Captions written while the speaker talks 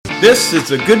This is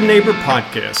the Good Neighbor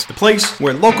Podcast, the place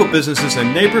where local businesses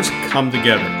and neighbors come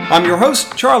together. I'm your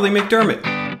host, Charlie McDermott.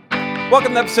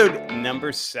 Welcome to episode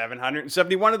number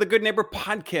 771 of the Good Neighbor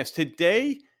Podcast.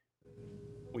 Today,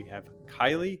 we have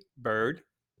Kylie Bird,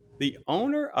 the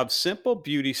owner of Simple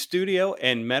Beauty Studio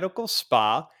and Medical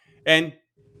Spa. And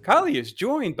Kylie is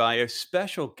joined by a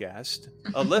special guest,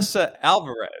 Alyssa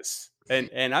Alvarez.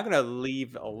 And I'm going to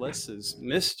leave Alyssa's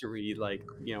mystery,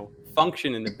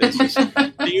 function in the business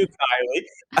to you,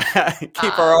 Kylie.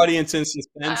 Keep our audience in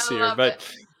suspense here. But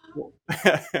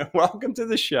welcome to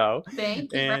the show.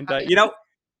 Thank you. And,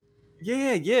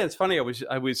 it's funny.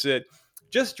 I was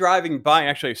just driving by.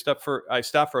 Actually, I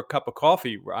stopped for a cup of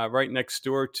coffee right next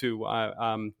door to,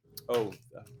 my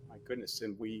goodness.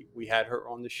 And we had her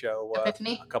on the show a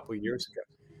couple of years ago.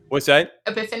 What's that?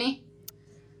 Epiphany?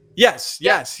 Yes.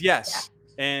 Yeah.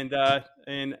 And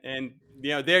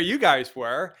there you guys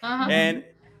were. Uh-huh. And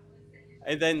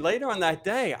then later on that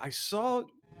day, I saw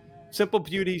Simple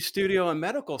Beauty Studio and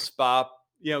Medical Spa,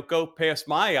 go past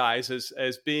my eyes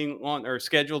as being on or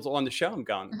scheduled on the show. I'm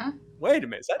going, wait a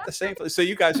minute, is that the same place? So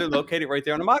you guys are located right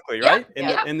there on the Immokalee, right?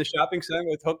 In the shopping center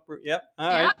with Hook. Yep. All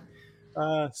right.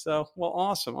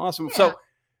 Awesome. Yeah. So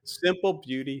Simple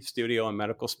Beauty Studio and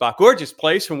Medical Spa. Gorgeous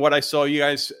place from what I saw. You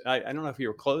guys, I don't know if you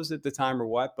were closed at the time or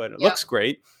what, but it looks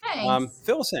great. Thanks.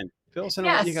 Fill us in on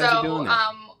what you guys are doing there.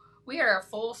 We are a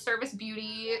full service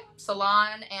beauty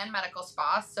salon and medical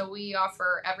spa. So we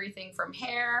offer everything from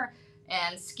hair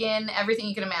and skin, everything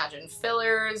you can imagine.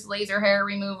 Fillers, laser hair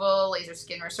removal, laser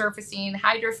skin resurfacing,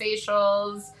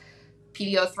 hydrofacials,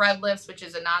 PDO thread lifts, which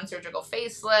is a non-surgical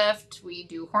facelift. We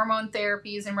do hormone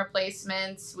therapies and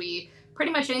replacements. We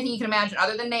pretty much anything you can imagine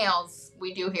other than nails,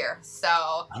 we do here.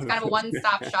 So it's kind of a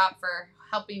one-stop shop for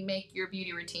helping make your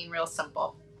beauty routine real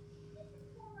simple.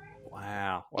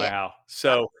 Wow. Yeah.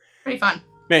 So pretty fun.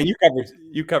 Man,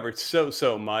 you covered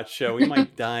so much. We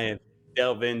might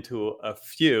delve into a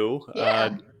few.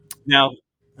 Yeah. Now,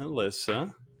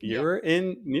 Alyssa,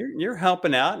 you're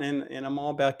helping out, and I'm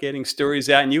all about getting stories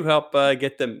out, and you help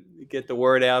get the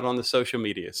word out on the social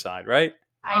media side, right?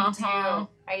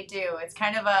 I do. It's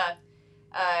kind of a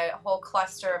whole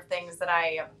cluster of things that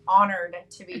I am honored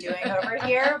to be doing over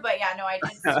here. But I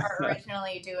did start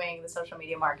originally doing the social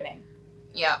media marketing.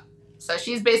 Yeah. So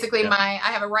she's basically I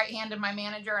have a right hand in my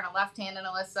manager and a left hand in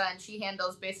Alyssa, and she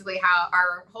handles basically how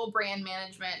our whole brand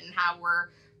management and how we're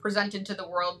presented to the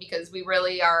world, because we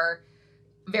really are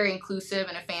very inclusive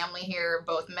and a family here,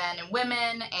 both men and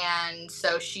women. And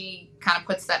so she kind of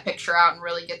puts that picture out and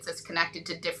really gets us connected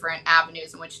to different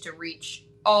avenues in which to reach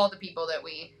all the people that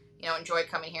we, enjoy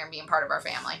coming here and being part of our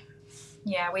family.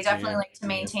 Yeah, we definitely like to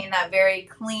maintain that very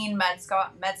clean med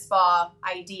spa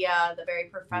idea, the very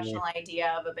professional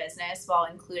idea of a business, while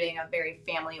including a very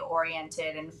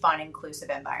family-oriented and fun, inclusive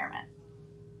environment.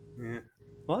 Yeah,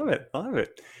 love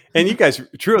it. And you guys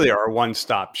truly are a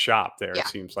one-stop shop there, it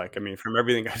seems like. I mean, from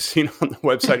everything I've seen on the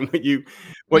website and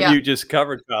what you just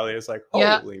covered, Kylie, it's like,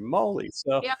 holy moly.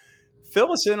 So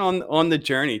fill us in on the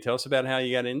journey. Tell us about how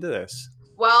you got into this.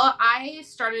 Well, I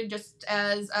started just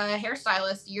as a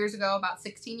hairstylist years ago, about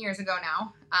 16 years ago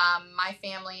now. My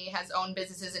family has owned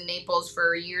businesses in Naples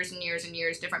for years and years and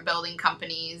years, different building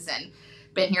companies, and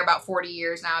been here about 40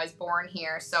 years now. I was born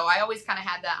here. So I always kind of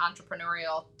had that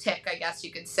entrepreneurial tick, I guess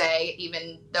you could say,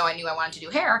 even though I knew I wanted to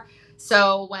do hair.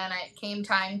 So when it came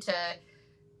time to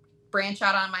branch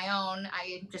out on my own,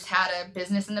 I just had a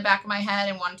business in the back of my head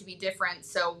and wanted to be different.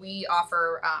 So we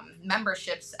offer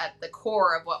memberships at the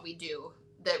core of what we do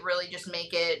that really just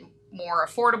make it more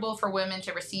affordable for women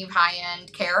to receive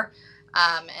high-end care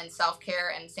and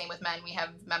self-care. And same with men. We have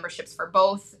memberships for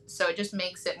both. So it just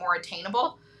makes it more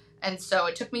attainable. And so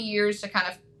it took me years to kind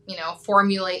of,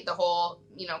 formulate the whole,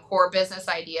 core business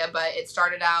idea. But it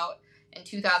started out in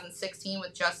 2016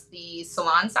 with just the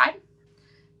salon side.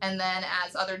 And then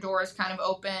as other doors kind of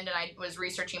opened and I was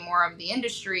researching more of the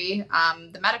industry,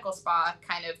 the medical spa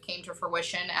kind of came to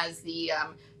fruition as the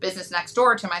business next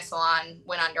door to my salon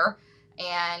went under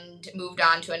and moved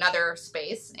on to another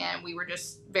space. And we were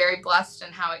just very blessed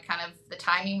in how it kind of, the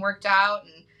timing worked out.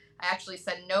 And I actually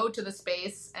said no to the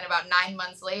space. And about 9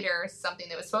 months later, something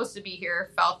that was supposed to be here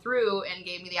fell through and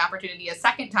gave me the opportunity a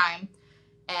second time.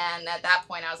 And at that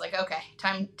point, I was like, okay,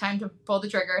 time to pull the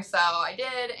trigger. So I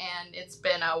did, and it's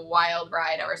been a wild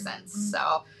ride ever since.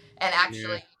 So, and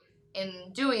actually,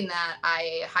 in doing that,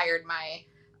 I hired my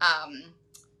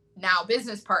now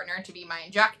business partner to be my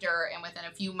injector. And within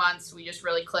a few months, we just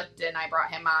really clicked, and I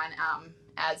brought him on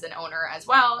as an owner as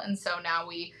well. And so now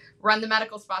we run the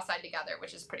medical spa side together,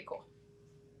 which is pretty cool.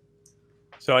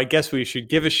 So I guess we should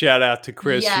give a shout out to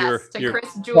Chris, yes, your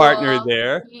Chris Jewell. partner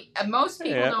there. Most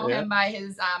people know him by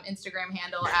his Instagram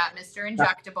handle at Mr.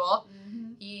 Injectable.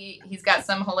 He's got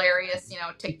some hilarious,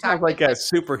 TikTok. Sounds like a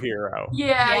superhero.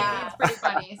 Yeah, it's pretty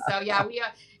funny. So yeah,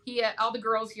 he all the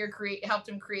girls here helped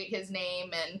him create his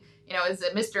name, and is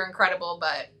Mr. Incredible,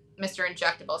 but Mr.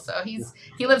 Injectable. So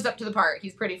he lives up to the part.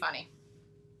 He's pretty funny.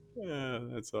 Yeah,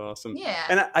 that's awesome. Yeah.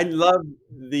 And I love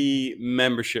the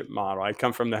membership model. I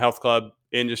come from the health club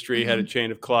industry, had a chain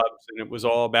of clubs, and it was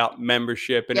all about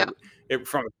membership. And it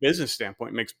from a business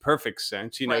standpoint, makes perfect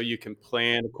sense. You can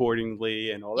plan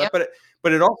accordingly and all that.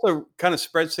 But it also kind of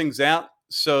spreads things out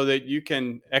so that you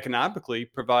can economically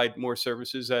provide more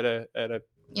services at a at a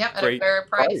fair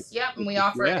price. Yep. And we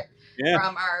offer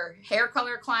from our hair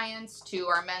color clients to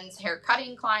our men's hair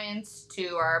cutting clients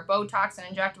to our Botox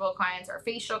and injectable clients, our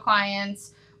facial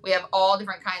clients. We have all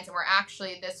different kinds, and we're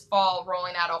actually this fall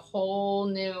rolling out a whole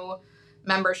new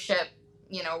membership,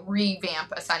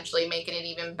 revamp, essentially making it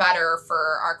even better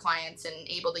for our clients and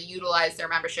able to utilize their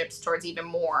memberships towards even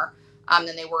more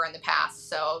than they were in the past.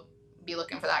 So be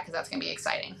looking for that because that's going to be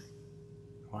exciting.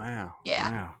 Wow.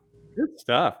 Yeah. Wow. Good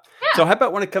stuff. Yeah. So how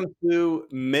about when it comes to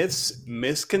myths,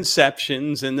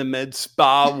 misconceptions in the med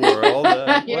spa world?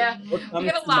 What comes we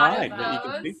got a lot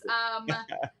of those.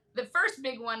 The first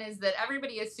big one is that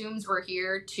everybody assumes we're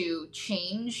here to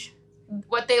change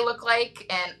what they look like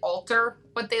and alter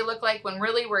what they look like, when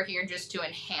really we're here just to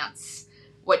enhance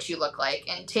what you look like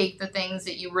and take the things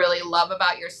that you really love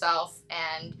about yourself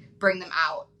and bring them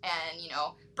out and,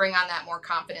 bring on that more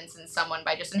confidence in someone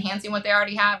by just enhancing what they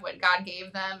already have, what God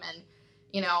gave them. And,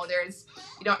 you're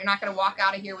not going to walk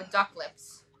out of here with duck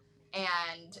lips.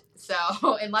 And so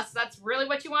unless that's really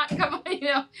what you want to come,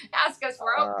 ask us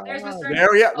for, there's Mr. There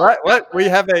we are. What? We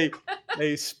have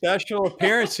a special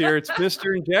appearance here. It's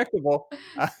Mr. Injectable.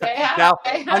 Now,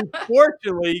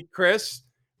 unfortunately, Chris,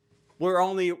 we're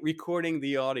only recording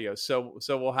the audio, so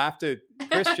we'll have to.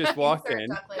 Chris just walked in.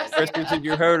 Chris, as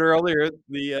you heard earlier,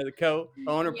 the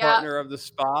co-owner partner of the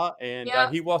spa, and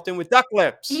he walked in with duck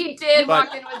lips. He did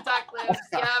walk in with duck lips.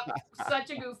 Yep, such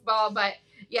a goofball, but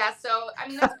yeah. So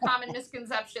that's a common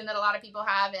misconception that a lot of people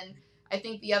have, and I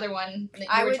think the other one that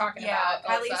you were talking about,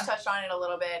 Kylie's touched on it a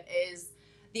little bit, is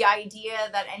the idea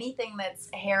that anything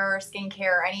that's hair,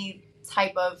 skincare, any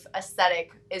type of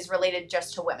aesthetic is related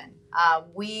just to women.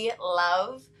 We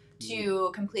love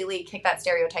to completely kick that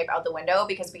stereotype out the window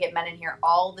because we get men in here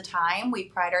all the time. We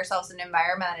pride ourselves in an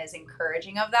environment that is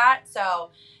encouraging of that.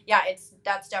 So yeah,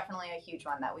 that's definitely a huge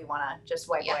one that we want to just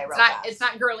wipe away real fast. It's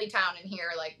not girly town in here.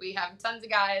 Like, we have tons of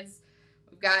guys.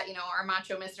 We've got, our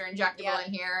macho Mr. Injectable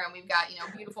in here, and we've got,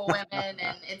 beautiful women,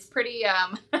 and it's pretty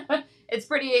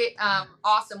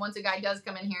awesome once a guy does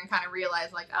come in here and kind of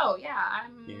realize, like, oh yeah,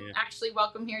 I'm actually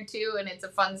welcome here too, and it's a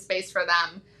fun space for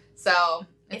them. So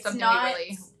it's something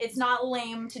it's not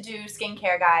lame to do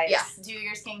skincare, guys. Yeah. Do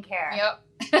your skincare.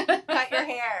 Yep. Cut your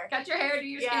hair. Cut your hair, do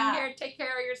your skincare, take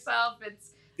care of yourself.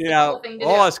 It's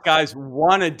all us guys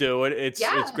want to do it.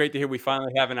 It's great to hear we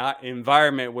finally have an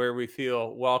environment where we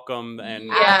feel welcome and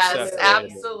accepted.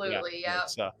 Absolutely.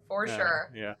 For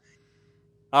sure. Yeah.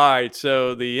 All right.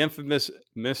 So the infamous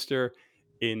Mr.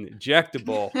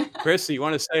 Injectable. Chris, you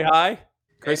want to say hi?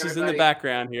 Chris is in the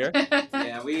background here.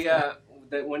 Yeah, we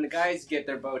when the guys get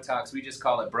their Botox, we just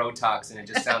call it Brotox, and it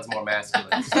just sounds more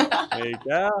masculine. So, there you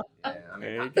go. Yeah,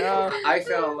 there you go. I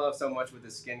fell in love so much with the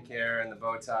skincare and the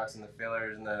Botox and the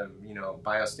fillers and the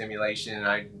biostimulation, and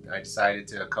I decided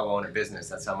to co-own a business.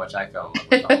 That's how much I fell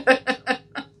in love with all.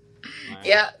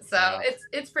 Yeah, so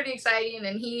it's pretty exciting,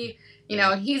 and he,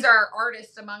 he's our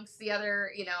artist amongst the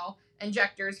other,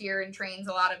 injectors here, and trains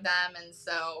a lot of them, and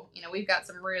so we've got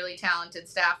some really talented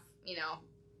staff,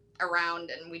 around,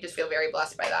 and we just feel very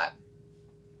blessed by that.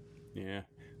 Yeah.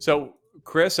 So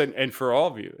Chris, and for all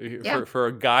of you, for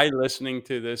a guy listening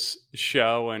to this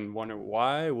show and wondering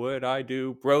why would I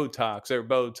do Brotox or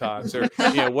Botox or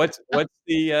what's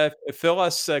the fill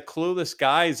us clueless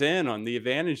guys in on the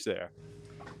advantage there?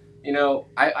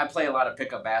 I play a lot of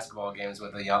pickup basketball games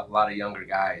with a lot of younger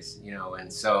guys,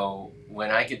 and so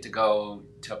when I get to go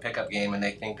to a pickup game and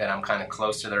they think that I'm kind of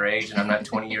close to their age and I'm not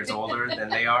 20 years older than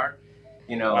they are,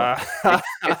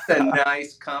 it's a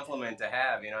nice compliment to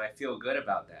have. I feel good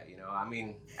about that. I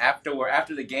mean, after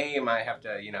the game, I have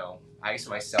to, ice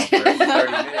myself for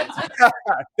 30 minutes.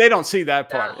 They don't see that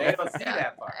part. They don't see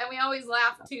that part. And we always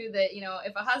laugh too that,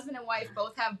 if a husband and wife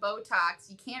both have Botox,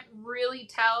 you can't really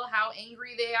tell how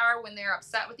angry they are when they're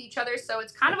upset with each other. So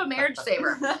it's kind of a marriage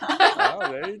saver. Oh,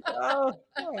 there you go.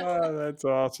 Oh, that's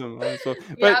awesome.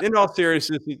 But in all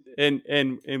seriousness,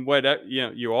 and what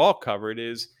you all covered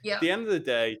is at the end of the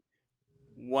day,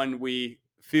 when we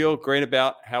feel great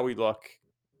about how we look,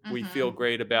 we Mhm. feel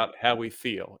great about how we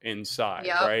feel inside,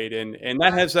 Yep. right? And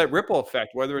that has that ripple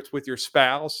effect, whether it's with your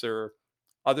spouse or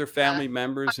other family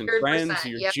members and friends,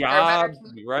 100%. your Yep. You're a better job,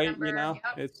 community right? member.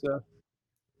 Yep. It's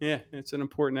yeah, it's an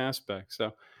important aspect.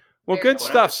 So, well, Very good cool.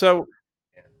 stuff. So,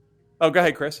 Yeah. oh, go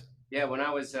ahead, Chris. Yeah, when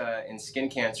I was in skin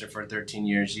cancer for 13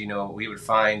 years, we would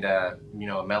find,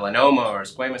 melanoma or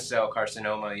squamous cell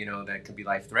carcinoma, that could be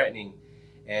life-threatening.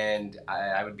 And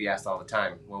I would be asked all the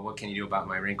time, well, what can you do about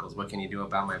my wrinkles? What can you do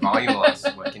about my volume loss?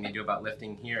 What can you do about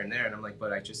lifting here and there? And I'm like,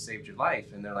 but I just saved your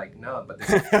life. And they're like, no, but this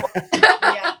is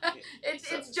Yeah.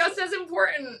 It's just as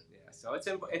important. Yeah, so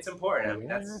it's important. I mean,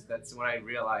 that's when I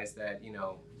realized that,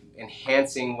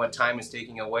 enhancing what time is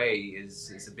taking away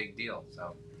is a big deal.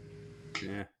 So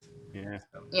Yeah.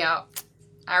 Yeah.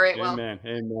 All right. Well,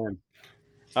 Amen.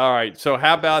 All right. So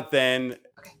how about then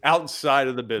outside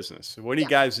of the business? What are you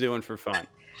guys doing for fun?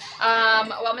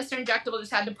 well, Mr. Injectable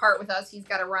just had to part with us. He's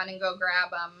got to run and go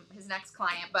grab his next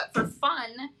client. But for fun,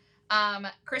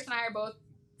 Chris and I are both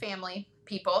family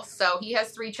people. So he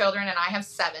has 3 children and I have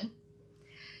 7.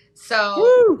 So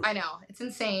Woo! I know it's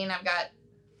insane. I've got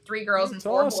 3 girls That's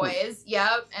and 4 awesome. boys.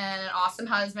 Yep. And an awesome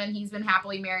husband. He's been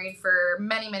happily married for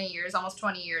many, many years, almost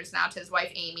 20 years now, to his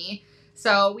wife, Amy.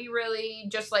 So we really,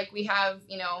 just like we have,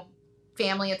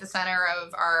 family at the center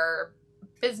of our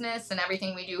business and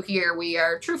everything we do here, we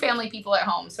are true family people at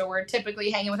home. So we're typically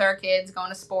hanging with our kids, going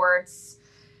to sports,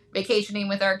 vacationing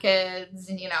with our kids,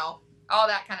 and, all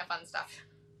that kind of fun stuff.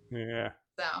 Yeah.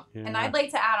 So, And I'd like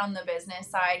to add on the business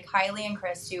side, Kylie and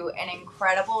Chris do an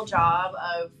incredible job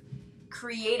of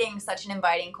creating such an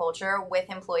inviting culture with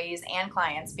employees and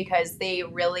clients, because they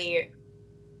really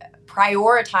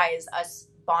prioritize us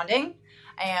bonding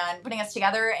and putting us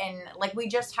together. And like, we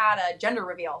just had a gender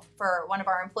reveal for one of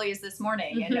our employees this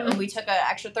morning, and we took an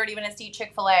extra 30 minutes to eat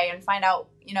Chick-fil-A and find out,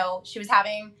 she was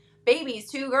having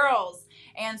babies, 2 girls.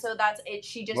 And so that's it.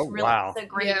 She just does a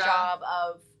great job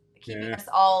of keeping us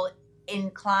all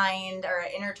inclined or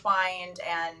intertwined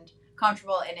and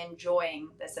comfortable and enjoying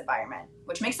this environment,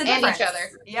 which makes a difference. And each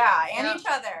other. Yeah, and each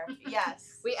other.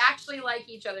 Yes. We actually like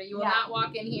each other. You will not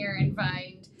walk in here and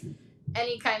find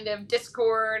any kind of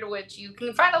discord, which you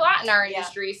can find a lot in our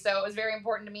industry. So it was very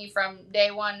important to me from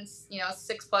day one,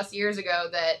 6+ years ago,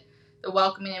 that the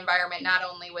welcoming environment, not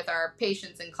only with our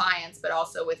patients and clients, but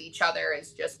also with each other,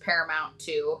 is just paramount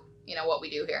to, what we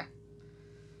do here.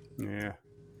 Yeah.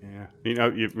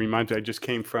 It reminds me, I just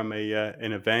came from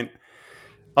an event.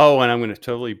 Oh, and I'm going to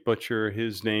totally butcher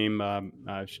his name.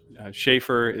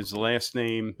 Schaefer is the last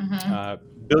name.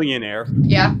 Billionaire.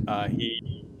 Yeah.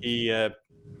 He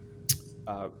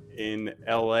in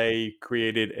LA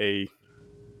created a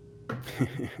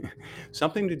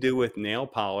something to do with nail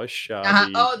polish.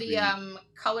 The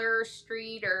Color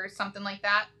Street or something like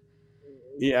that.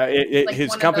 Yeah,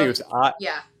 his company was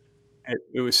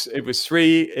It was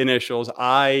 3 initials.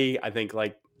 I think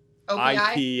like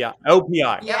OPI.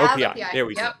 OPI. Yeah, OPI. There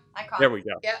we go. There we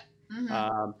go. Yep.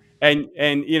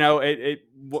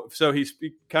 So he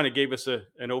kind of gave us an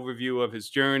overview of his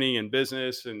journey and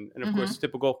business, and of course,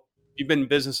 typical. You've been in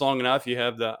business long enough, you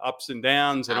have the ups and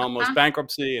downs and almost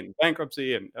bankruptcy, and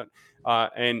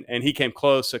he came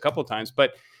close a couple of times.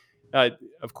 But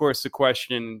of course, the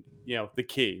question, the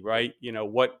key, right?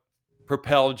 What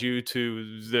propelled you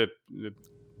to the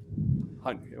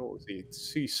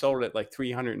he sold it like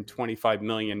 $325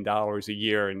 million a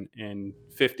year in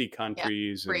 50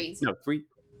 countries.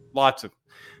 Lots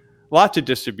of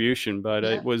distribution, but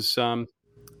it was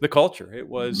the culture. It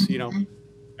was,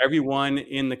 everyone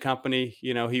in the company,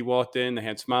 he walked in, they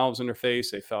had smiles on their face.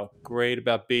 They felt great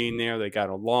about being there. They got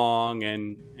along,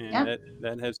 and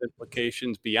that has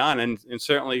implications beyond. And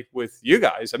certainly with you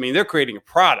guys, I mean, they're creating a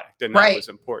product, and that was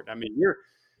important. I mean,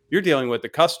 you're dealing with the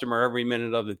customer every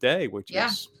minute of the day, which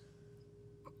is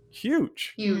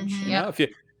huge. If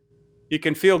you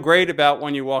can feel great about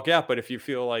when you walk out, but if you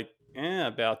feel like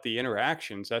about the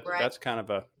interactions, that's kind of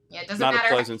it doesn't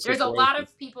matter. There's a lot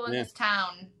of people in this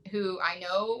town who I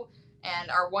know and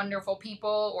are wonderful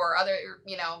people, or other,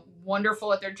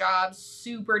 wonderful at their jobs,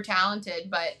 super talented,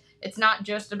 but it's not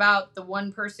just about the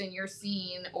one person you're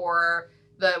seeing or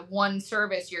the one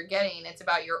service you're getting. It's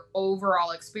about your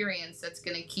overall experience that's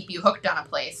going to keep you hooked on a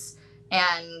place.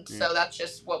 And so that's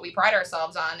just what we pride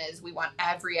ourselves on, is we want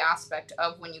every aspect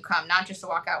of when you come, not just to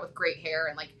walk out with great hair.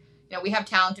 And we have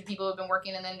talented people who've been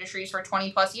working in the industries for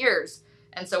 20+ years.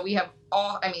 And so we have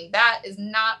that is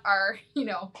not our,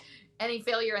 any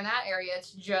failure in that area.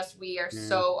 It's just, we are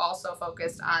so also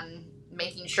focused on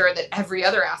making sure that every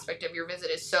other aspect of your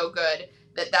visit is so good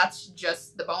that that's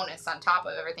just the bonus on top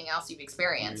of everything else you've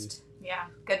experienced. Yeah.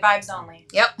 Good vibes only.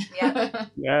 Yep. Yeah.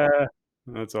 Yeah,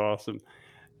 that's awesome.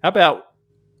 How about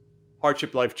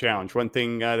hardship life challenge? One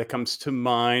thing that comes to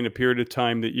mind, a period of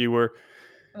time that you were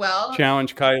Well,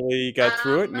 challenged, Kylie, got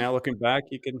through it. And um, now looking back,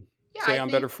 you can yeah, say I I'm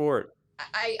think better for it.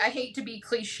 I hate to be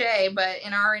cliche, but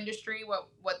in our industry,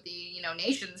 what the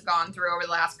nation's gone through over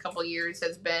the last couple of years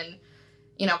has been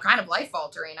kind of life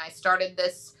altering. I started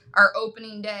this. Our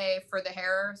opening day for the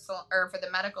for the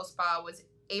medical spa was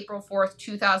April 4th,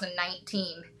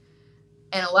 2019,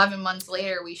 and 11 months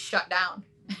later we shut down.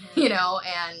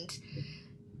 And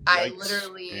I Yikes.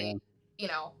 literally,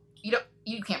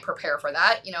 you can't prepare for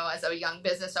that, as a young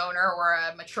business owner or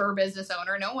a mature business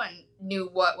owner. No one knew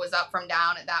what was up from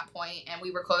down at that point, and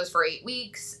we were closed for 8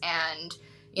 weeks, and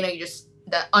you just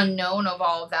the unknown of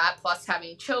all of that, plus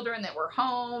having children that were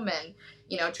home and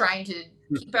trying to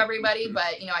keep everybody.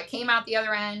 But I came out the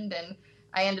other end, and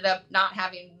I ended up not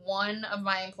having one of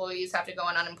my employees have to go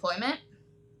on unemployment.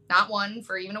 Not one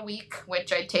for even a week,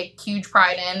 which I take huge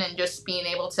pride in, and just being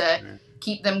able to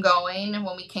keep them going. And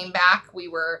when we came back, we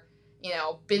were,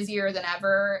 busier than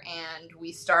ever, and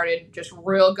we started just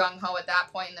real gung-ho at that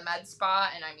point in the med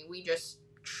spa. And I mean, we just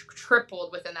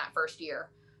tripled within that first year.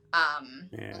 And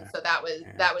so that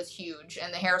was huge.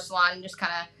 And the hair salon just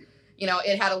kind of,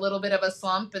 it had a little bit of a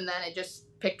slump, and then it just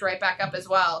picked right back up as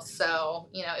well. So,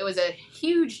 it was a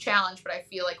huge challenge, but I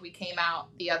feel like we came out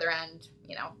the other end,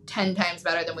 10 times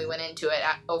better than we went into it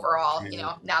overall,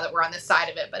 now that we're on this side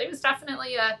of it. But it was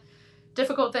definitely a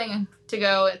difficult thing to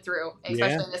go through,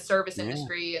 especially in the service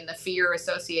industry and the fear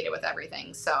associated with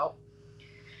everything. So,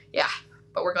 yeah,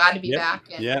 but we're glad to be back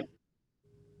and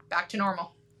back to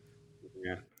normal.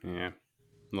 Yeah.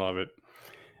 Love it.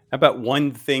 How about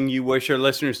one thing you wish our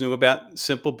listeners knew about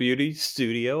Simple Beauty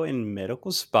Studio and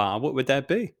Medical Spa? What would that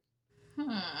be?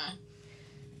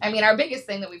 I mean, our biggest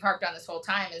thing that we've harped on this whole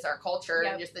time is our culture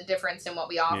and just the difference in what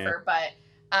we offer. But,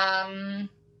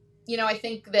 I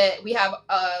think that we have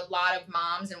a lot of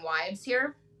moms and wives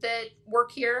here that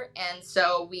work here. And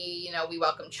so we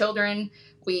welcome children.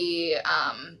 We,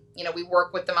 we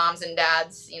work with the moms and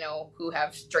dads, who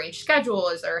have strange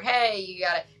schedules, or, hey, you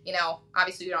gotta,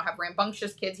 obviously we don't have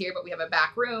rambunctious kids here, but we have a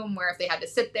back room where if they had to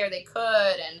sit there, they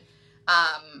could. And,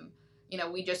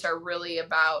 we just are really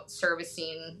about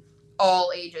servicing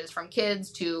all ages, from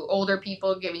kids to older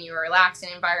people, giving you a relaxing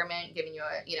environment, giving you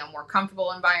a, more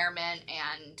comfortable environment.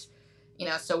 And,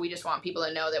 so we just want people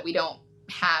to know that we don't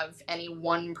have any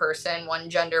one person, one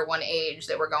gender, one age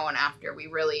that we're going after. We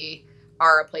really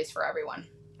are a place for everyone.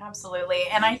 Absolutely.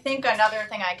 And I think another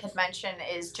thing I could mention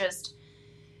is just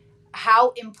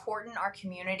how important our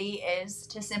community is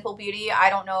to Simple Beauty. I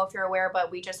don't know if you're aware,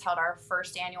 but we just held our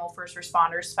first annual First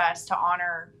Responders Fest to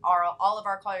honor all of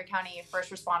our Collier County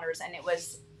first responders, and it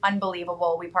was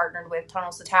unbelievable. We partnered with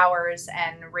Tunnels to Towers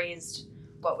and raised,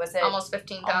 what was it? Almost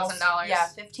 $15,000. Yeah,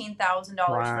 $15,000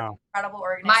 for an incredible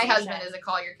organization. My husband is a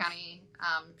Collier County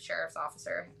sheriff's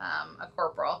officer, a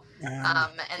corporal,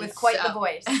 and with quite the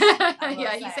voice. He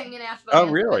sang the national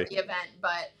anthem at the event,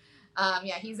 but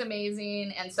he's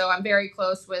amazing. And so I'm very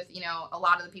close with a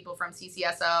lot of the people from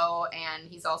CCSO, and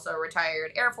he's also a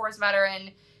retired Air Force veteran.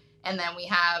 And then we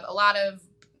have a lot of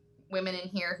women in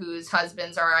here whose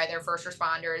husbands are either first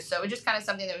responders. So it was just kind of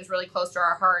something that was really close to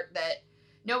our heart, that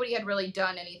nobody had really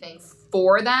done anything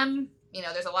for them.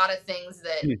 There's a lot of things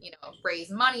that, raise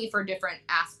money for different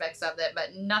aspects of it,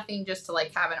 but nothing just to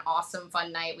have an awesome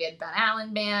fun night. We had Ben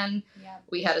Allen Band. Yep.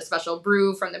 We had a special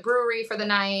brew from the brewery for the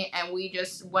night, and we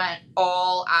just went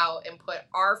all out and put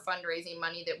our fundraising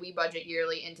money that we budget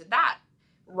yearly into that,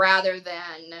 rather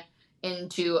than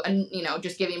into,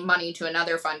 just giving money to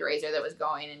another fundraiser that was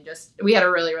going. And we had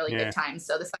a really, really good time.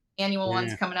 So this annual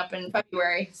one's coming up in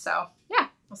February. So yeah,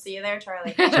 we'll see you there,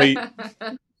 Charlie.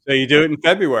 So you do it in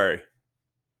February.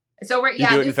 So we're do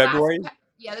it in February?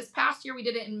 This past year we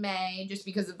did it in May, just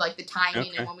because of the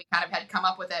timing and when we kind of had come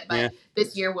up with it. But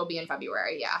this year we'll be in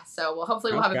February. Yeah. So we'll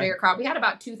have a bigger crowd. We had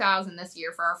about 2,000 this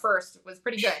year for our first. It was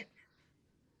pretty good.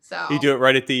 So you do it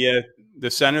right at the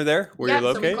center there where you're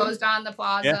located? So we closed on the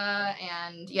plaza,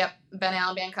 and Ben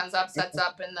Allen Band comes up, sets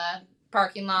up in the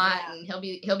parking lot, and he'll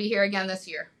be here again this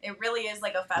year. It really is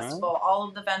like a festival. All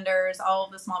of the vendors, all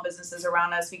of the small businesses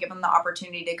around us, we give them the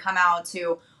opportunity to come out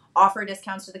to offer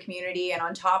discounts to the community. And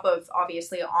on top of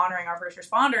obviously honoring our first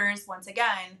responders, once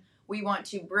again, we want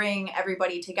to bring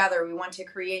everybody together. We want to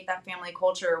create that family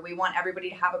culture. We want everybody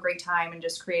to have a great time and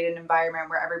just create an environment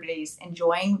where everybody's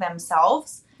enjoying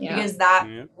themselves, because that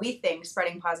we think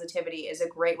spreading positivity is a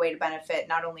great way to benefit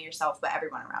not only yourself, but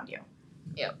everyone around you.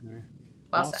 Yep.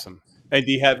 Awesome. And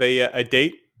do you have a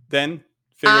date then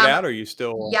figured out, or are you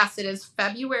still? Yes, it is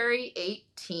February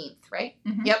 18th, right?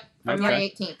 Mhm. Yep, February Okay.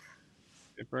 18th.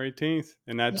 February 18th.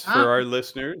 And that's Yeah. for our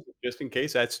listeners, just in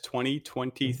case, that's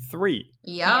 2023.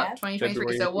 Yep, Yeah. 2023.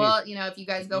 February So 18th. we'll, if you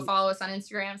guys go follow us on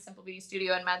Instagram, Simple Beauty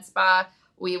Studio and Med Spa,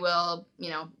 we will,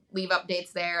 leave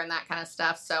updates there and that kind of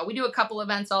stuff. So we do a couple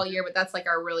events all year, but that's like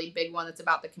our really big one that's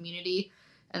about the community.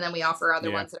 And then we offer other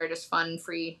ones that are just fun,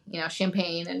 free,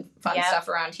 champagne and fun stuff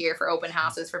around here for open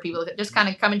houses for people to just kind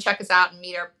of come and check us out and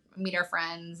meet our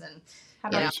friends and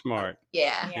Very smart.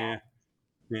 yeah.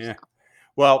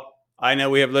 Well, I know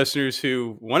we have listeners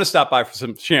who want to stop by for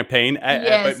some champagne,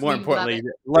 Yes, but more we importantly,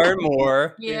 love learn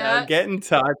more, Yeah. get in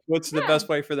touch. What's the Yeah. best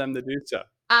way for them to do so?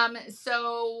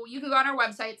 So you can go on our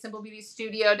website,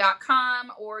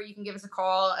 simplebeautystudio.com, or you can give us a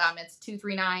call. It's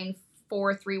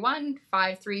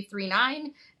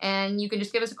 239-431-5339, and you can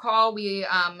just give us a call. We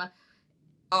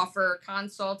offer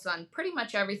consults on pretty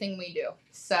much everything we do.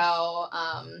 So,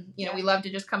 we love to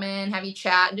just come in, have you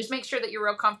chat, and just make sure that you're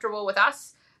real comfortable with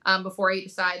us before you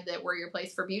decide that we're your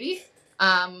place for beauty.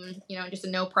 Just a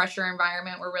no pressure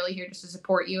environment. We're really here just to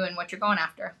support you and what you're going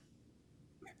after.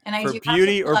 And I For do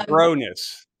beauty or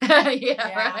broness?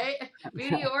 Right?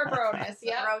 Beauty or broness.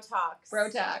 Yeah. Bro talks. Bro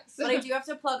talks. But I do have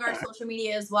to plug our social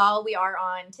media as well. We are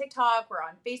on TikTok, we're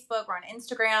on Facebook, we're on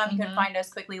Instagram. You can find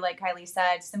us quickly, like Kylie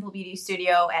said, Simple Beauty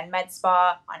Studio and Med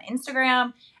Spa on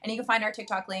Instagram. And you can find our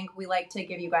TikTok link. We like to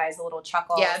give you guys a little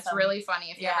chuckle. Yeah, it's really funny.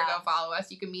 If you ever go follow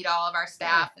us, you can meet all of our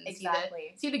staff and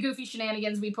see the goofy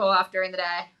shenanigans we pull off during the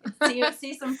day.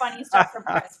 see some funny stuff from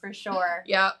us for sure.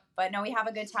 Yep. But no, we have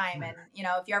a good time. And,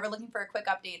 if you're ever looking for quick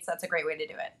updates, that's a great way to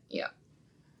do it. Yeah.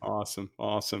 Awesome.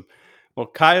 Well,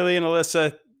 Kylie and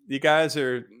Alyssa, you guys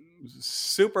are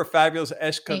super fabulous.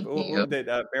 Thank you. What did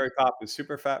Mary Poppins?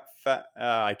 Super fat.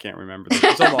 I can't remember.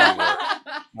 It's a long word.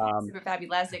 Super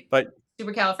fabulastic. But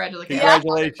supercalifragilistic.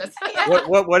 Congratulations.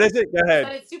 What is it? Go ahead.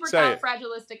 But it's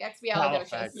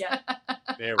supercalifragilisticexpialidocious. Yeah.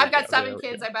 I've got 7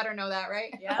 kids. I better know that,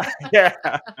 right? Yeah.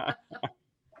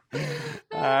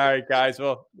 All right, guys.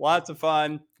 Well, lots of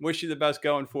fun. Wish you the best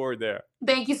going forward there.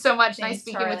 Thank you so much. Thanks, nice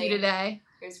speaking with you Charlie. today.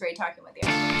 It was great talking with you.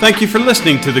 Thank you for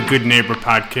listening to the Good Neighbor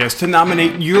Podcast. To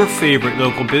nominate your favorite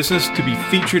local business to be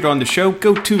featured on the show,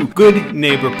 go to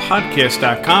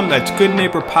goodneighborpodcast.com. That's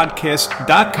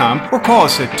goodneighborpodcast.com, or call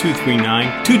us at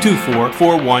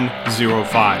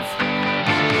 239-224-4105.